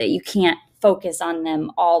that you can't focus on them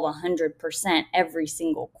all 100% every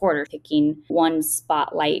single quarter, picking one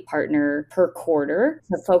spotlight partner per quarter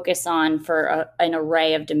to focus on for an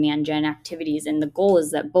array of demand gen activities. And the goal is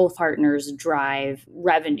that both partners drive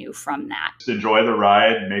revenue from that. Just enjoy the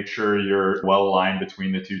ride, make sure you're well aligned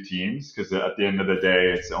between the two teams, because at the end of the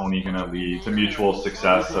day, it's only going to lead to mutual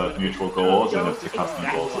success of mutual goals and to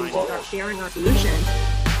company goals as well. Sharing our solution.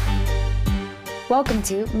 Welcome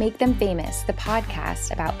to Make Them Famous, the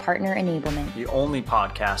podcast about partner enablement. The only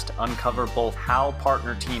podcast to uncover both how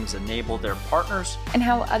partner teams enable their partners and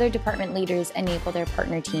how other department leaders enable their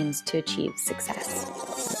partner teams to achieve success.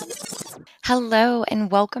 Hello,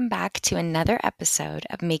 and welcome back to another episode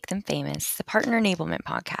of Make Them Famous, the Partner Enablement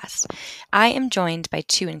Podcast. I am joined by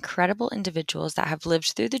two incredible individuals that have lived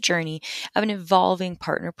through the journey of an evolving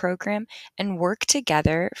partner program and work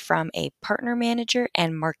together from a partner manager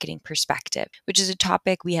and marketing perspective, which is a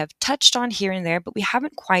topic we have touched on here and there, but we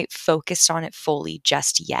haven't quite focused on it fully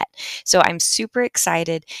just yet. So I'm super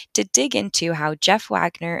excited to dig into how Jeff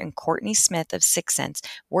Wagner and Courtney Smith of 6th Sense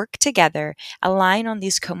work together, align on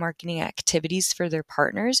these co-marketing activities for their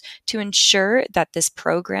partners to ensure that this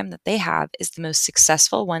program that they have is the most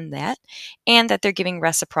successful one yet, and that they're giving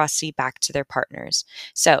reciprocity back to their partners.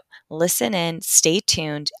 So listen in, stay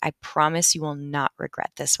tuned. I promise you will not regret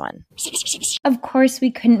this one. Of course, we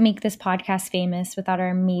couldn't make this podcast famous without our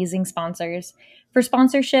amazing sponsors. For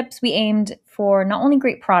sponsorships, we aimed for not only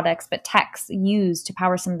great products, but techs used to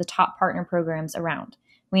power some of the top partner programs around.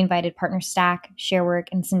 We invited PartnerStack, ShareWork,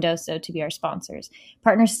 and Sendoso to be our sponsors.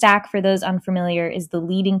 PartnerStack, for those unfamiliar, is the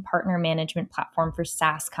leading partner management platform for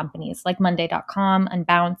SaaS companies like Monday.com,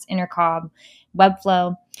 Unbounce, Intercom,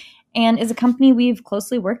 Webflow, and is a company we've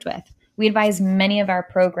closely worked with. We advise many of our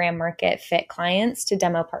program market fit clients to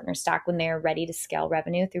demo PartnerStack when they are ready to scale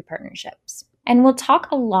revenue through partnerships. And we'll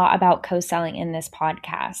talk a lot about co-selling in this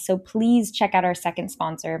podcast, so please check out our second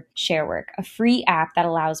sponsor, ShareWork, a free app that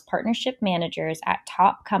allows partnership managers at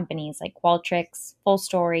top companies like Qualtrics,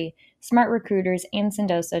 FullStory, Smart Recruiters, and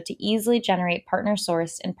Sendoso to easily generate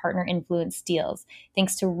partner-sourced and partner-influenced deals,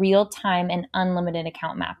 thanks to real-time and unlimited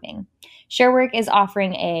account mapping. ShareWork is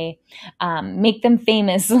offering a Make Them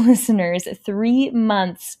Famous listeners 3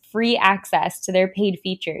 months free access to their paid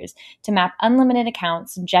features to map unlimited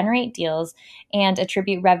accounts, generate deals, and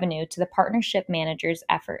attribute revenue to the partnership manager's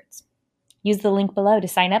efforts. Use the link below to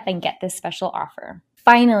sign up and get this special offer.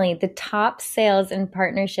 Finally, the top sales and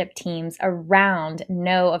partnership teams around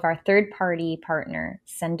know of our third-party partner,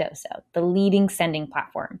 Sendoso, the leading sending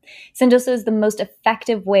platform. Sendoso is the most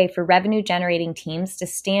effective way for revenue-generating teams to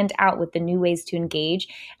stand out with the new ways to engage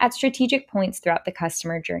at strategic points throughout the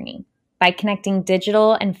customer journey. By connecting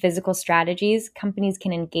digital and physical strategies, companies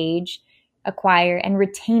can engage, acquire, and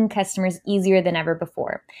retain customers easier than ever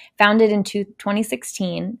before. Founded in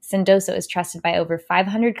 2016, Sendoso is trusted by over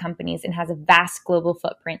 500 companies and has a vast global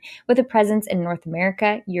footprint with a presence in North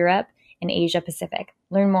America, Europe, and Asia Pacific.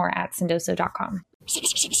 Learn more at sendoso.com.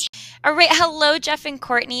 All right. Hello, Jeff and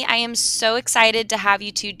Courtney. I am so excited to have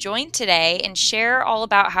you two join today and share all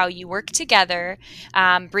about how you work together,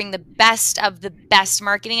 bring the best of the best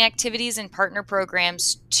marketing activities and partner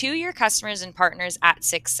programs to your customers and partners at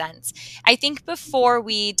 6th Sense. I think before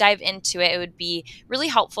we dive into it, it would be really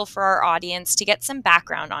helpful for our audience to get some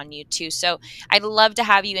background on you too. So I'd love to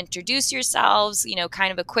have you introduce yourselves,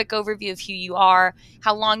 kind of a quick overview of who you are,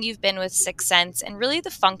 how long you've been with 6th Sense, and really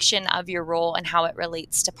the function of your role and how it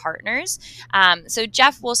relates to partners. So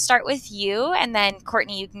Jeff, we'll start with you, and then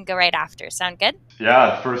Courtney, you can go right after. Sound good?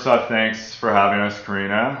 Yeah, first off, thanks for having us,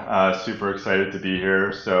 Karina. Super excited to be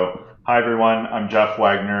here. So hi, everyone. I'm Jeff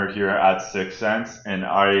Wagner here at 6th Sense, and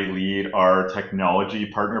I lead our technology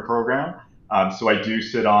partner program. So I do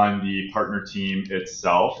sit on the partner team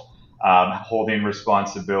itself, holding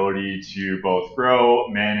responsibility to both grow,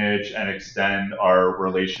 manage, and extend our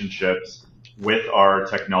relationships with our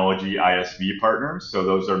technology ISV partners. So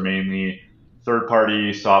those are mainly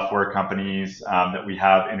third-party software companies that we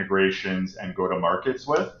have integrations and go-to-markets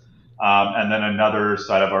with. And then another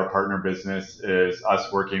side of our partner business is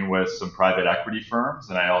us working with some private equity firms.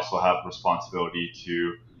 And I also have responsibility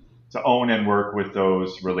to own and work with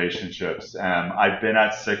those relationships. I've been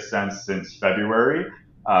at 6th Sense since February,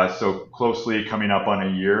 so closely coming up on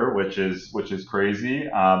a year, which is crazy.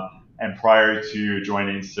 And prior to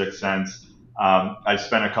joining 6th Sense, I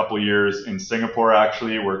spent a couple years in Singapore,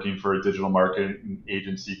 actually, working for a digital marketing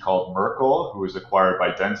agency called Merkle, who was acquired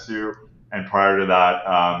by Dentsu. And prior to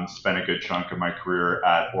that, spent a good chunk of my career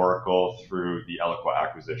at Oracle through the Eloqua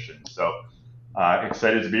acquisition. So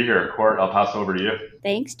excited to be here. Court, I'll pass over to you.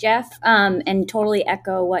 Thanks, Jeff. And totally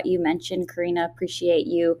echo what you mentioned, Karina. Appreciate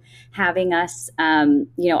you having us.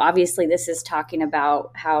 Obviously this is talking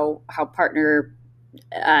about how partner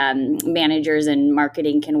managers and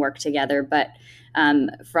marketing can work together, but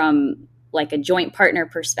from like a joint partner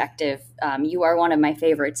perspective, you are one of my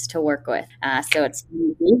favorites to work with. So it's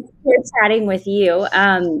here chatting with you.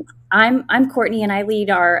 I'm Courtney, and I lead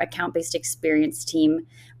our account-based experience team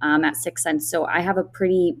at 6sense. So I have a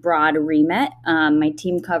pretty broad remit. My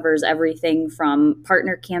team covers everything from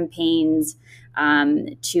partner campaigns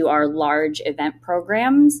to our large event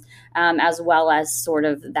programs, as well as sort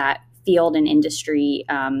of that field and industry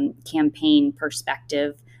campaign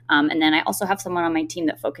perspective. And then I also have someone on my team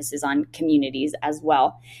that focuses on communities as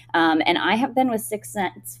well. And I have been with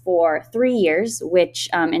 6sense for 3 years, which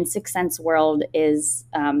in 6sense world is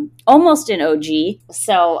almost an OG.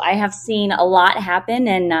 So I have seen a lot happen,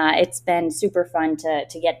 and it's been super fun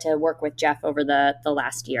to get to work with Jeff over the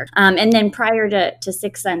last year. And then prior to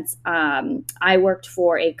 6sense, I worked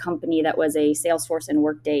for a company that was a Salesforce and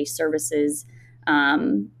Workday services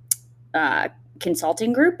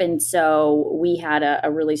consulting group. And so we had a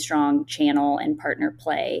really strong channel and partner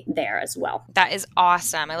play there as well. That is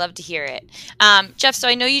awesome. I love to hear it. Jeff, so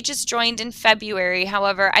I know you just joined in February.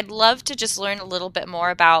 However, I'd love to just learn a little bit more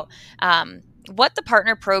about what the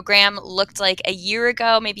partner program looked like a year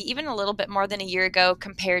ago, maybe even a little bit more than a year ago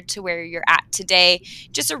compared to where you're at today.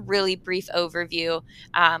 Just a really brief overview.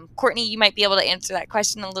 Courtney, you might be able to answer that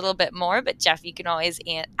question a little bit more, but Jeff, you can always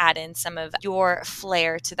add in some of your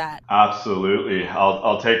flair to that. Absolutely.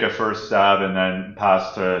 I'll take a first stab and then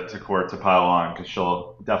pass to Court to pile on, because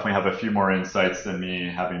she'll definitely have a few more insights than me,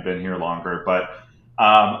 having been here longer. But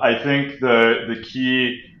I think the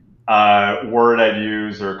key word I'd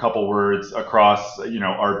use, or a couple words across,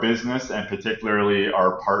 our business and particularly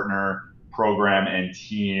our partner program and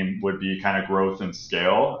team, would be kind of growth and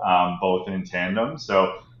scale, both in tandem.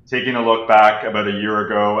 So taking a look back about a year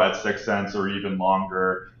ago at 6sense, or even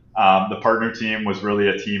longer, the partner team was really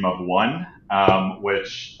a team of one,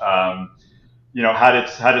 which had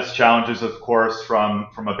its challenges, of course, from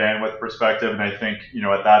a bandwidth perspective. And I think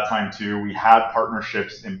at that time too, we had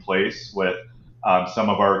partnerships in place with some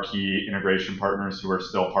of our key integration partners who are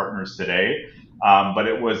still partners today. But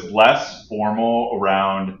it was less formal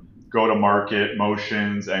around go-to-market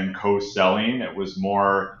motions and co-selling. It was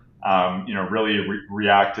more, really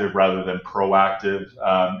reactive rather than proactive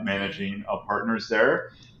managing of partners there.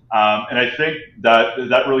 And I think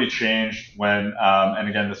that really changed when, and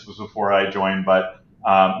again, this was before I joined, but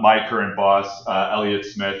my current boss, Elliot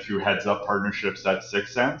Smith, who heads up partnerships at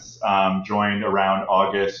 6sense, joined around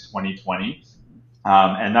August 2020.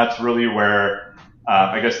 And that's really where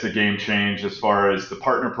I guess the game changed as far as the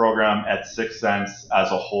partner program at 6sense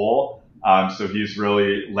as a whole. So he's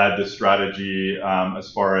really led the strategy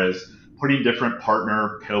as far as putting different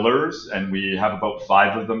partner pillars, and we have about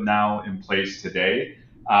 5 of them now in place today.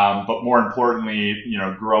 But more importantly,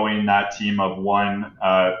 growing that team of one,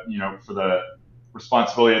 for the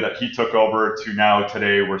responsibility that he took over to now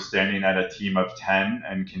today, we're standing at a team of 10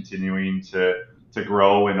 and continuing to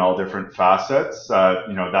grow in all different facets.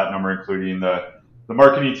 That number including the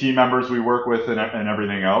marketing team members we work with and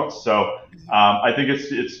everything else. So I think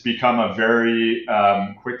it's become a very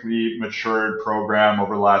quickly matured program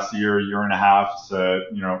over the last year and a half. So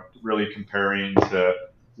really comparing to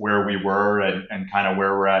where we were and kind of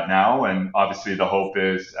where we're at now. And obviously the hope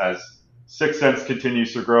is, as 6sense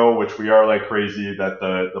continues to grow, which we are like crazy, that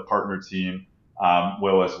the partner team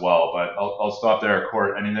will as well. But I'll stop there.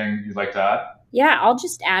 Court, anything you'd like to add? Yeah, I'll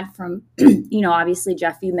just add from, obviously,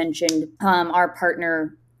 Jeff, you mentioned our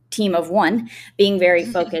partner team of one being very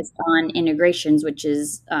focused on integrations, which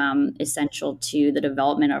is essential to the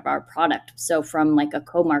development of our product. So from like a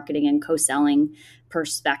co-marketing and co-selling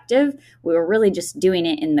perspective, we were really just doing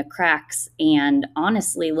it in the cracks and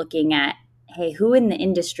honestly looking at, hey, who in the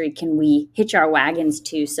industry can we hitch our wagons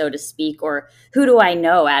to, so to speak, or who do I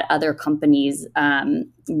know at other companies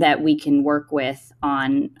that we can work with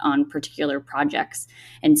on particular projects?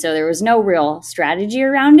 And so there was no real strategy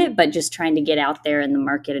around it, but just trying to get out there in the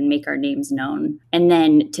market and make our names known. And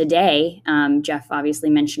then today, Jeff obviously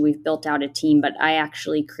mentioned we've built out a team, but I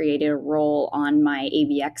actually created a role on my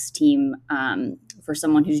ABX team for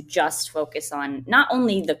someone who's just focused on not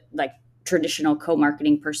only the traditional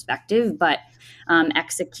co-marketing perspective, but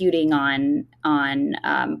executing on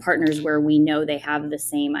partners where we know they have the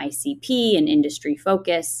same ICP and industry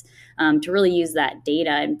focus, to really use that data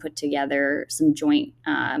and put together some joint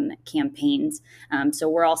campaigns. So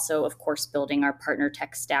we're also, of course, building our partner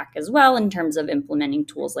tech stack as well in terms of implementing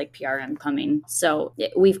tools like PRM coming. So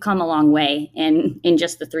we've come a long way in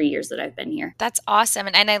just the 3 years that I've been here. That's awesome.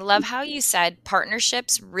 And I love how you said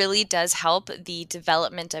partnerships really does help the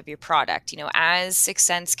development of your product. As Sixth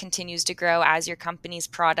Sense continues to grow, as your company's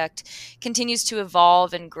product continues to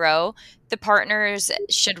evolve and grow, the partners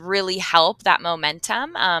should really help that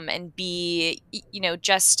momentum and be,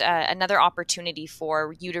 just another opportunity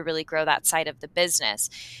for you to really grow that side of the business.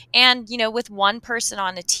 And, with one person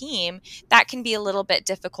on a team, that can be a little bit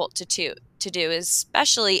difficult to do,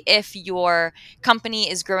 especially if your company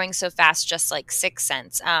is growing so fast, just like Sixth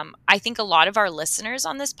Sense. I think a lot of our listeners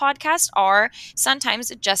on this podcast are sometimes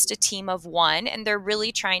just a team of one, and they're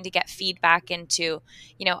really trying to get feedback into,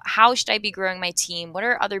 how should I be growing my team? What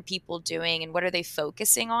are other people doing, and what are they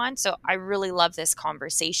focusing on? So I really love this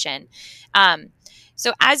conversation.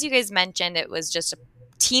 So as you guys mentioned, it was just a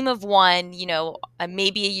team of one,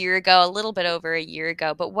 maybe a year ago, a little bit over a year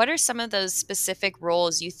ago. But what are some of those specific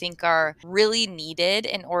roles you think are really needed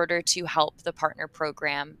in order to help the partner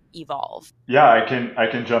program evolve? Yeah, I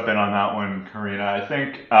can jump in on that one, Karina. I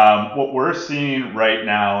think what we're seeing right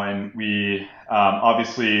now, and we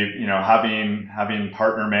obviously, having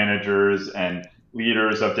partner managers and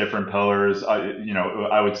leaders of different pillars,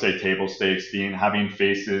 I would say table stakes being having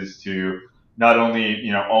faces to not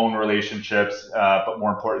only own relationships, but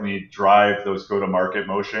more importantly drive those go-to-market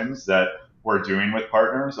motions that we're doing with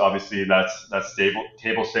partners. Obviously, that's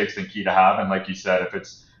table stakes and key to have. And like you said, if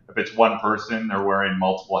it's one person, they're wearing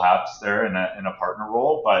multiple hats there in a partner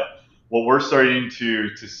role. But what we're starting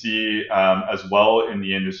to see as well in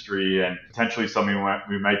the industry, and potentially something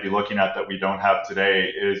we might be looking at that we don't have today,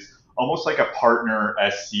 is almost like a partner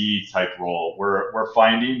SC type role. We're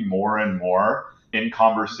finding more and more in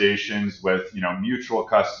conversations with mutual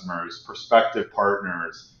customers, prospective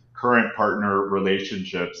partners, current partner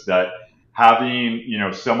relationships, that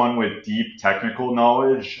having someone with deep technical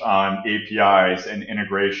knowledge on APIs and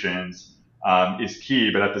integrations is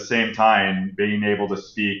key. But at the same time, being able to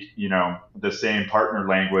speak the same partner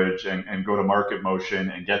language and go to market motion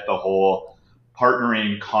and get the whole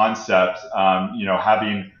partnering concept,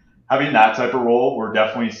 having that type of role, we're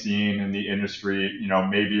definitely seeing in the industry,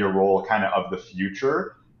 maybe a role kind of the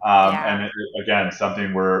future. And again,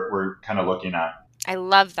 something we're kind of looking at. I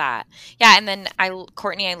love that. Yeah. And then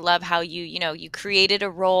Courtney, I love how you created a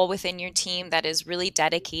role within your team that is really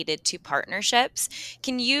dedicated to partnerships.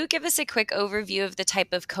 Can you give us a quick overview of the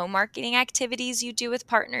type of co-marketing activities you do with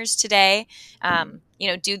partners today?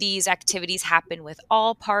 Do these activities happen with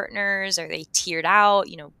all partners? Are they tiered out?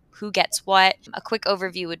 Who gets what? A quick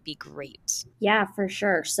overview would be great. Yeah, for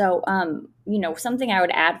sure. So, something I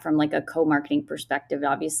would add from like a co-marketing perspective,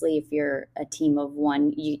 obviously, if you're a team of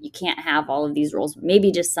one, you can't have all of these roles.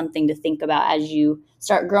 Maybe just something to think about as you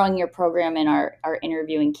start growing your program and are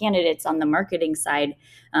interviewing candidates on the marketing side.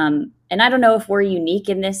 And I don't know if we're unique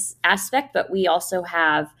in this aspect, but we also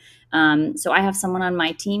have so I have someone on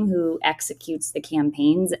my team who executes the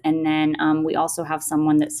campaigns. And then we also have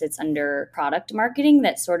someone that sits under product marketing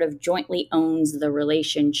that sort of jointly owns the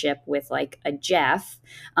relationship with like a Jeff.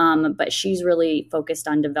 But she's really focused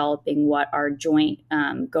on developing what our joint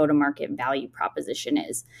go-to-market value proposition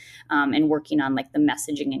is, and working on like the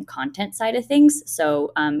messaging and content side of things.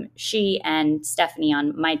 So she and Stephanie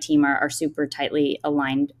on my team are super tightly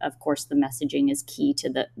aligned. Of course, the messaging is key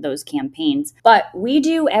to those campaigns. But we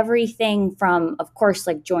do everything from, of course,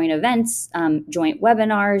 like joint events, joint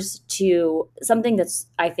webinars, to something that's,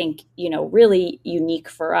 I think, really unique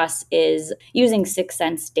for us is using Sixth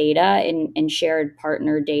Sense data and shared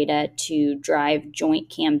partner data to drive joint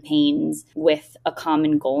campaigns with a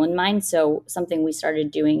common goal in mind. So something we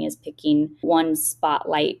started doing is picking one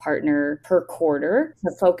spotlight partner per quarter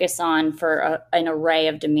to focus on for an array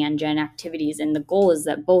of demand gen activities. And the goal is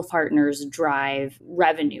that both partners drive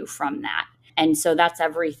revenue from that. And so that's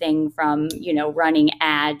everything from, running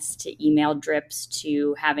ads to email drips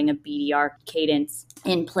to having a BDR cadence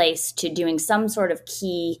in place to doing some sort of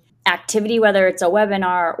key activity, whether it's a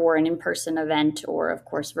webinar or an in-person event or, of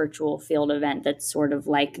course, virtual field event that's sort of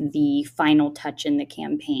like the final touch in the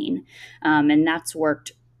campaign. And that's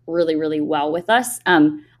worked really, really well with us.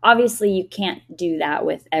 Obviously, you can't do that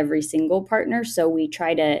with every single partner. So we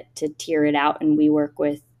try to tier it out, and we work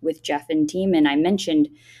with Jeff and team. And I mentioned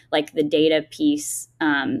like the data piece,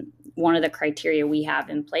 one of the criteria we have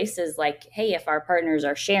in place is like, hey, if our partners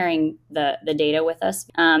are sharing the data with us,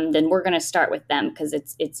 then we're going to start with them because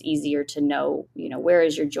it's easier to know, where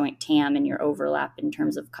is your joint TAM and your overlap in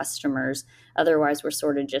terms of customers. Otherwise, we're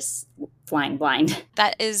sort of just flying blind.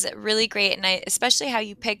 That is really great. And especially how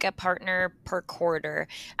you pick a partner per quarter.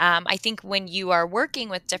 I think when you are working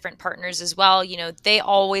with different partners as well, they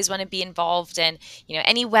always want to be involved in,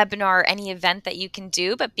 any webinar, any event that you can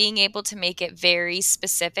do, but being able to make it very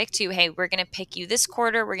specific to, hey, we're going to pick you this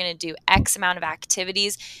quarter. We're going to do X amount of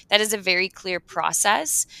activities. That is a very clear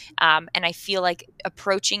process. And I feel like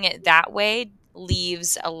approaching it that way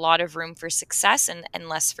leaves a lot of room for success and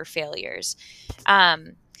less for failures.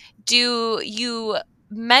 Do you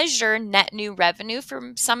measure net new revenue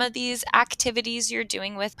from some of these activities you're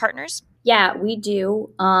doing with partners? Yeah, we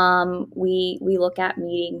do. We look at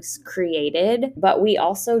meetings created, but we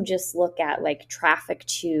also just look at like traffic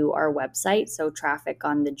to our website, so traffic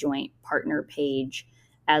on the joint partner page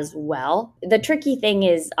as well. The tricky thing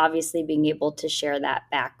is obviously being able to share that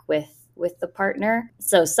back with the partner.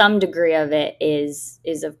 So some degree of it is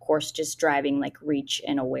of course just driving like reach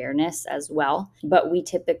and awareness as well. But we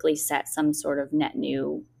typically set some sort of net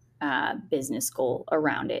new business goal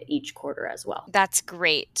around it each quarter as well. That's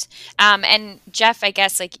great. And Jeff, I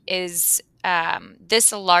guess is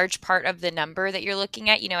this a large part of the number that you're looking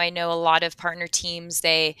at? I know a lot of partner teams,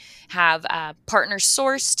 they have partner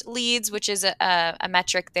sourced leads, which is a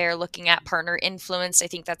metric they're looking at. Partner influence, I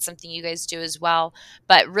think that's something you guys do as well.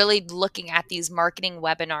 But really looking at these marketing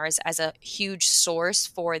webinars as a huge source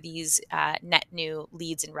for these net new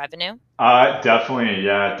leads and revenue. Definitely.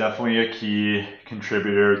 Yeah, definitely a key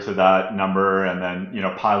contributor to that number. And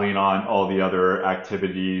then, piling on all the other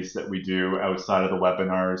activities that we do outside of the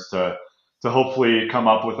webinars to hopefully come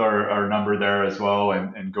up with our number there as well,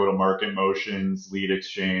 and go to market motions, lead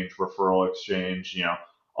exchange, referral exchange,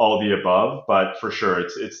 all the above. But for sure,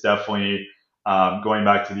 it's definitely going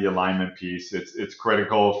back to the alignment piece. It's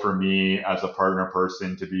critical for me as a partner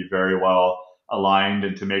person to be very well aligned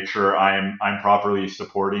and to make sure I'm properly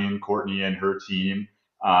supporting Courtney and her team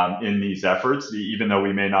in these efforts. Even though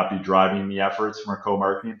we may not be driving the efforts from a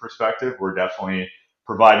co-marketing perspective, we're definitely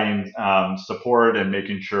providing support and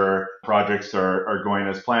making sure projects are going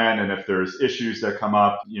as planned. And if there's issues that come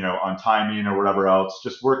up, on timing or whatever else,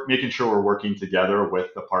 just making sure we're working together with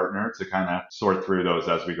the partner to kind of sort through those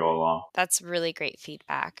as we go along. That's really great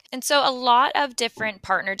feedback. And so a lot of different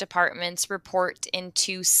partner departments report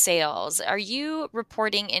into sales. Are you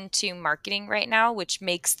reporting into marketing right now, which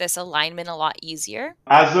makes this alignment a lot easier?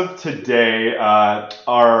 As of today,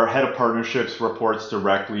 our head of partnerships reports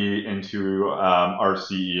directly into our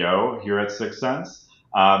CEO here at Sixth Sense.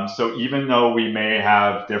 So even though we may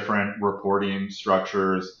have different reporting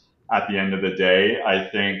structures at the end of the day, I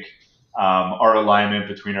think our alignment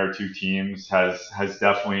between our two teams has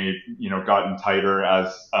definitely gotten tighter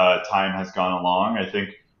as time has gone along. I think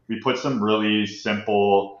we put some really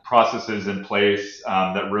simple processes in place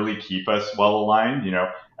that really keep us well aligned.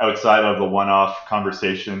 Outside of the one-off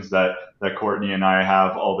conversations that Courtney and I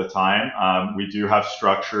have all the time, we do have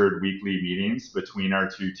structured weekly meetings between our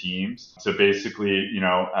two teams to basically,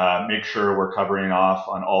 make sure we're covering off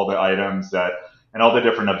on all the items and all the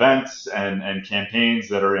different events and campaigns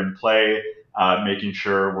that are in play, making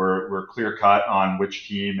sure we're clear cut on which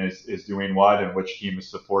team is doing what and which team is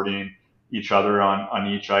supporting each other on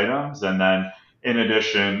each items. And then in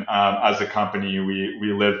addition, as a company,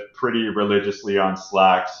 we live pretty religiously on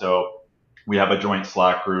Slack. So we have a joint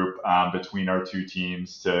Slack group between our two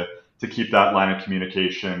teams to keep that line of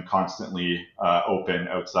communication constantly open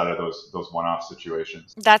outside of those one-off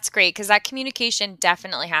situations. That's great, because that communication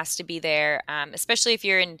definitely has to be there, especially if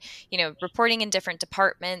you're in, reporting in different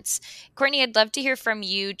departments. Courtney, I'd love to hear from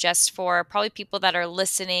you just for probably people that are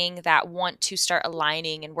listening that want to start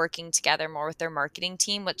aligning and working together more with their marketing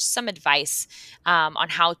team. What's some advice on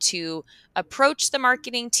how to approach the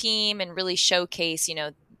marketing team and really showcase,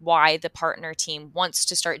 why the partner team wants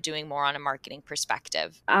to start doing more on a marketing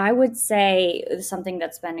perspective? I would say something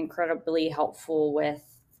that's been incredibly helpful with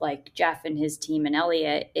like Jeff and his team and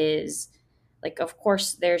Elliot is like, of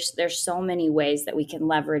course, there's so many ways that we can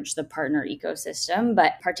leverage the partner ecosystem,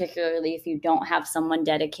 but particularly if you don't have someone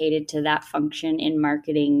dedicated to that function in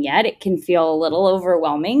marketing yet, it can feel a little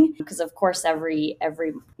overwhelming because, of course, every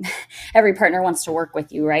partner wants to work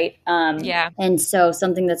with you, right? Yeah. And so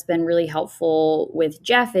something that's been really helpful with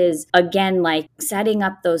Jeff is, again, like setting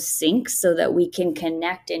up those syncs so that we can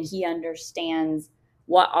connect and he understands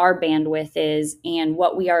what our bandwidth is and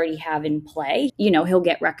what we already have in play. He'll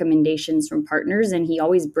get recommendations from partners and he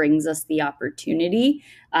always brings us the opportunity.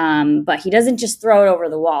 But he doesn't just throw it over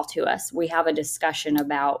the wall to us. We have a discussion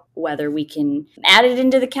about whether we can add it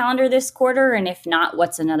into the calendar this quarter. And if not,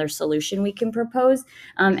 what's another solution we can propose?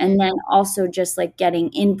 And then also just like getting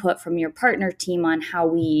input from your partner team on how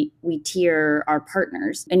we tier our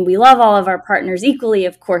partners. And we love all of our partners equally,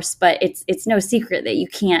 of course, but it's no secret that you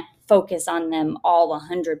can't focus on them all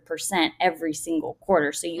 100% every single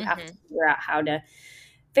quarter. So you have to figure out how to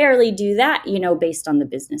fairly do that, based on the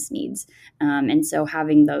business needs. And so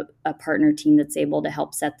having a partner team that's able to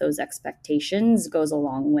help set those expectations goes a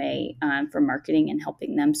long way for marketing and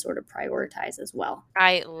helping them sort of prioritize as well.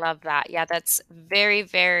 I love that. Yeah, that's very,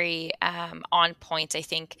 very on point. I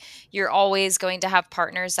think you're always going to have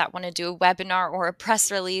partners that want to do a webinar or a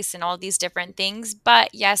press release and all these different things.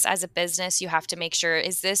 But yes, as a business, you have to make sure,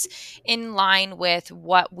 is this in line with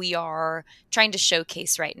what we are trying to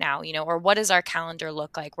showcase right now, or what does our calendar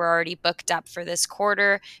look like? We're already booked up for this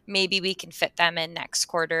quarter. Maybe we can fit them in next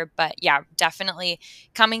quarter. But yeah, definitely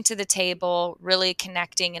coming to the table, really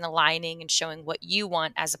connecting and aligning and showing what you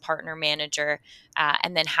want as a partner manager,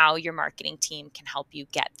 and then how your marketing team can help you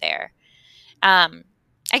get there.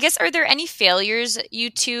 I guess, are there any failures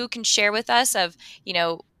you two can share with us of,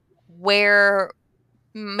 where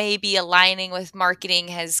maybe aligning with marketing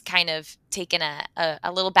has kind of taken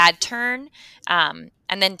a little bad turn, and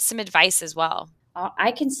then some advice as well?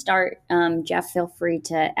 I can start. Jeff, feel free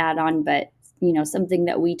to add on, but something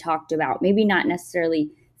that we talked about, maybe not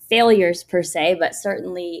necessarily failures per se, but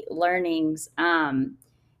certainly learnings,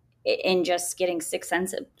 in just getting Sixth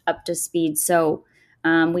Sense up to speed. So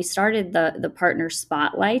we started the partner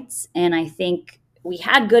spotlights, and I think we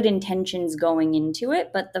had good intentions going into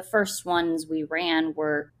it, but the first ones we ran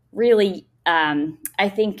were really,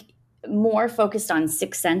 I think, more focused on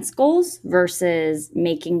Sixth Sense goals versus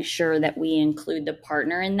making sure that we include the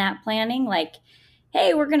partner in that planning. Like,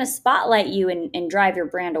 hey, we're going to spotlight you and drive your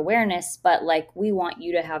brand awareness, but like, we want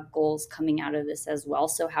you to have goals coming out of this as well.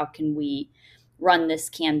 So how can we run this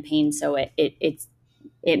campaign so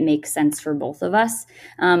it makes sense for both of us?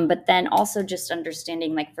 But then also just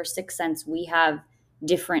understanding, like for Sixth Sense, we have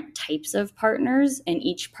different types of partners and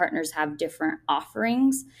each partners have different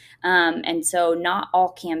offerings. And so not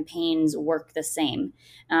all campaigns work the same.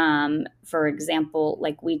 For example,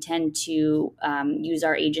 like we tend to use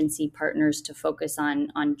our agency partners to focus on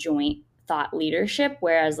joint thought leadership,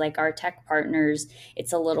 whereas like our tech partners,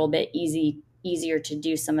 it's a little bit easier to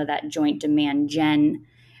do some of that joint demand gen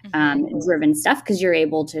driven stuff, because you're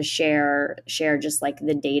able to share just like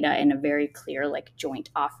the data in a very clear like joint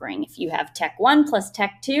offering. If you have tech 1 plus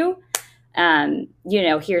tech 2,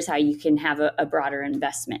 here's how you can have a broader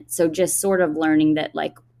investment. So just sort of learning that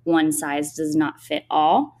like one size does not fit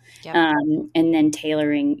all. Yep. And then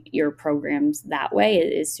tailoring your programs that way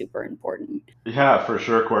is super important. Yeah, for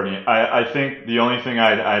sure, Courtney. I think the only thing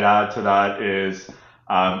I'd add to that is,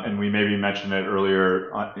 and we maybe mentioned it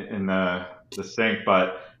earlier in the sync,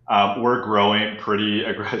 but we're growing pretty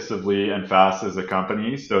aggressively and fast as a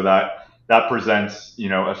company. So that presents,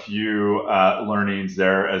 a few learnings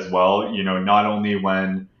there as well. Not only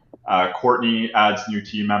when Courtney adds new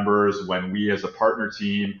team members, when we as a partner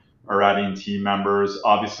team are adding team members,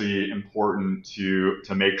 obviously important to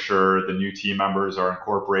make sure the new team members are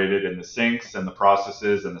incorporated in the syncs and the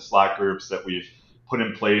processes and the Slack groups that we've put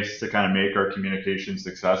in place to kind of make our communication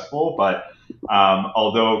successful. But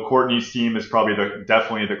although Courtney's team is probably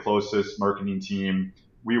definitely the closest marketing team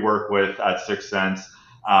we work with at Sixth Sense,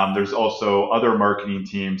 there's also other marketing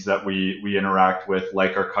teams that we interact with,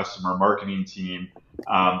 like our customer marketing team,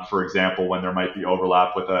 for example, when there might be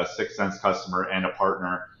overlap with a Sixth Sense customer and a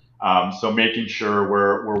partner. So making sure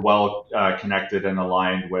we're well connected and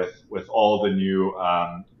aligned with all the new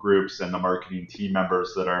groups and the marketing team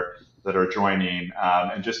members that are joining,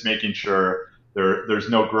 and just making sure there's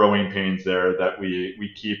no growing pains there, that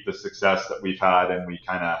we keep the success that we've had and we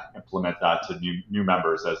kind of implement that to new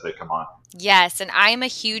members as they come on. Yes, and I am a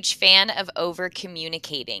huge fan of over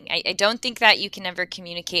communicating. I don't think that you can ever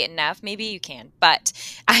communicate enough. Maybe you can, but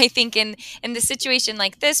I think in the situation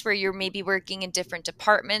like this, where you're maybe working in different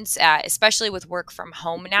departments, especially with work from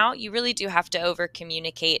home now, you really do have to over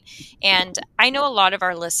communicate. And I know a lot of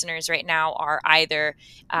our listeners right now are either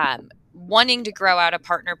wanting to grow out a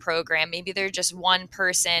partner program. Maybe they're just one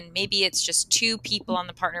person, maybe it's just two people on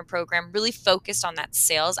the partner program, really focused on that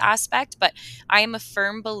sales aspect. But I am a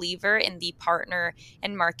firm believer in the partner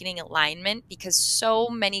and marketing alignment, because so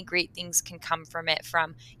many great things can come from it,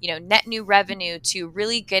 from, net new revenue to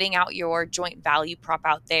really getting out your joint value prop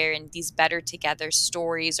out there and these better together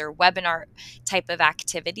stories or webinar type of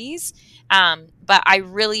activities. But I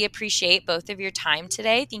really appreciate both of your time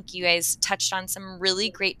today. I think you guys touched on some really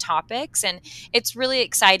great topics, and it's really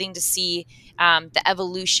exciting to see the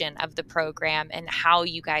evolution of the program and how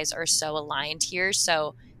you guys are so aligned here.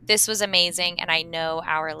 So this was amazing, and I know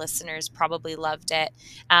our listeners probably loved it.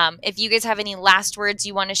 If you guys have any last words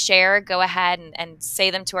you want to share, go ahead and say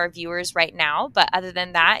them to our viewers right now. But other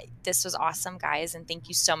than that, this was awesome, guys, and thank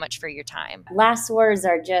you so much for your time. Last words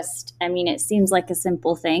are just, it seems like a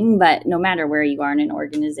simple thing, but no matter where you are in an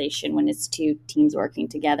organization, when it's two teams working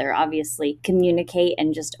together, obviously communicate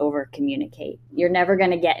and just over communicate. You're never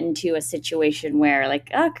going to get into a situation where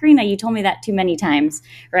Karina, you told me that too many times,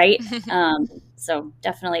 right? So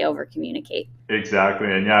definitely over communicate.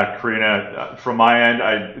 Exactly. And yeah, Karina, from my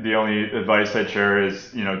end, the only advice I'd share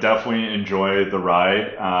is, definitely enjoy the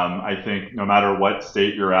ride. I think no matter what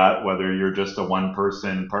state you're at, whether you're just a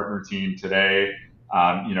one-person partner team today,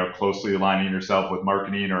 closely aligning yourself with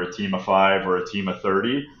marketing, or a team of 5 or a team of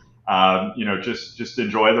 30, just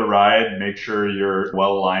enjoy the ride. Make sure you're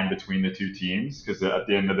well aligned between the two teams, because at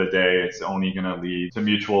the end of the day, it's only going to lead to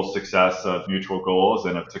mutual success of mutual goals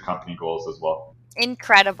and to company goals as well.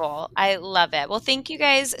 Incredible. I love it. Well, thank you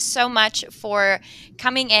guys so much for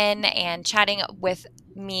coming in and chatting with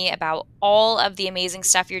me about all of the amazing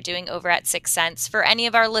stuff you're doing over at 6 Sense. For any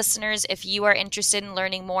of our listeners, if you are interested in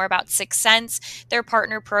learning more about 6 Sense, their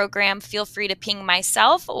partner program, feel free to ping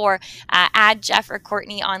myself or add Jeff or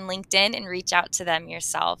Courtney on LinkedIn and reach out to them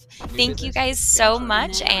yourself. Thank you guys so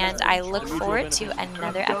much, and I look forward to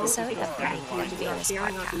another episode of the Making Them Famous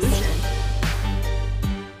podcast.